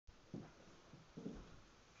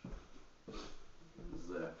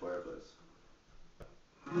the fireplace.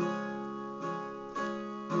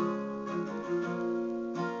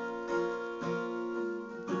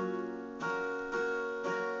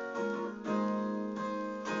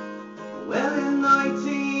 Well, in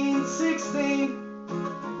 1916,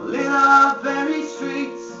 well, in our very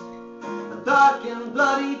streets, a dark and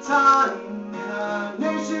bloody time in our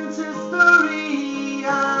nation's history,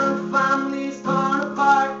 and families torn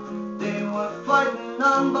apart, they were fighting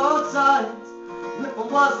on both sides. And if it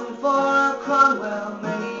wasn't for Cromwell,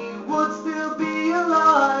 many would still be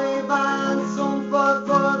alive. And some fought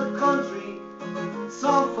for the country,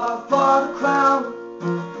 some fought for the crown,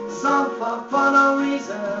 some fought for no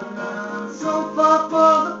reason, and some fought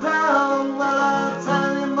for the pound. Well, I'll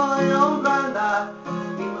tell you, my own granddad,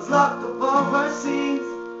 he was locked up overseas.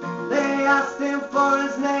 They asked him for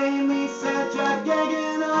his name, he said,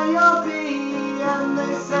 geoghegan I.O.B. And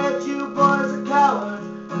they said, you boys are cowards,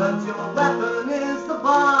 but your weapon is the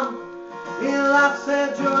bomb. He laughed,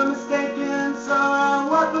 said, you're mistaken, sir, our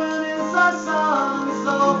weapon is our song.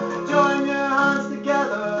 So join your hands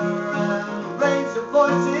together and raise your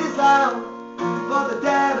voices loud. For the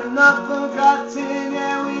dead are not forgotten,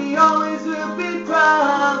 yeah, we always will be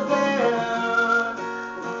proud. There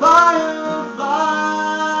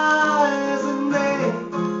fireflies and they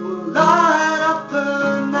will light up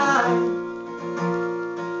the night.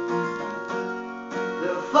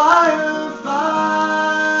 The fireflies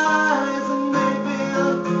and they've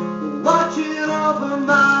been watching over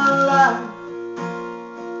my life.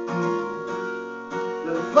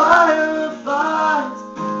 The fireflies,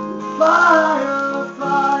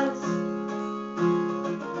 fireflies.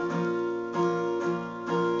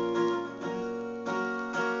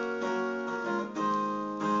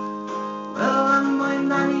 Well, and my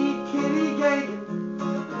nanny Kitty Gagan, the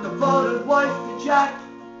devoted wife to Jack,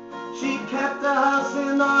 she kept the house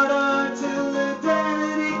in order till the day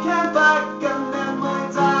that he came back. And then my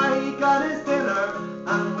dad, he got his dinner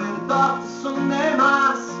and went off to Sunday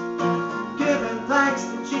Mass, giving thanks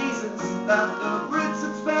to Jesus that the Brits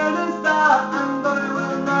had spared his dad. And I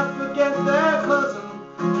will not forget their cousin,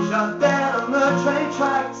 shot dead on the train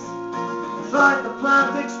tracks, tried to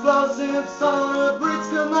plant explosives so the Brits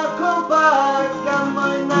could not come back. And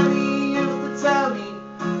my nanny used to tell me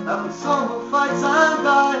that when someone fights and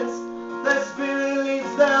dies, their spirit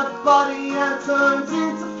leaves their body and turns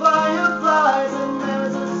into fireflies. And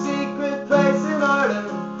there's a secret place in Ireland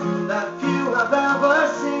that few have ever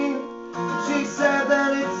seen. She said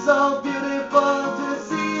that it's so beautiful to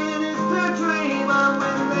see, it is their dream. And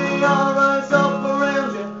when they all rise up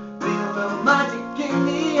around you, feel the magic in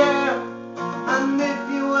the air. And if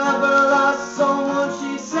you ever lost someone,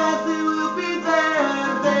 she said they will be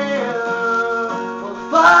there, there. Well,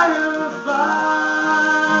 fireflies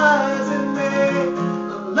and they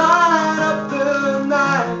light up the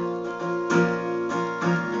night.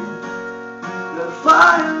 The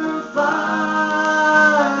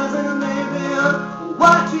fireflies and they've been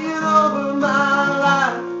watching over my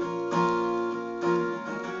life.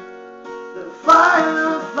 The fire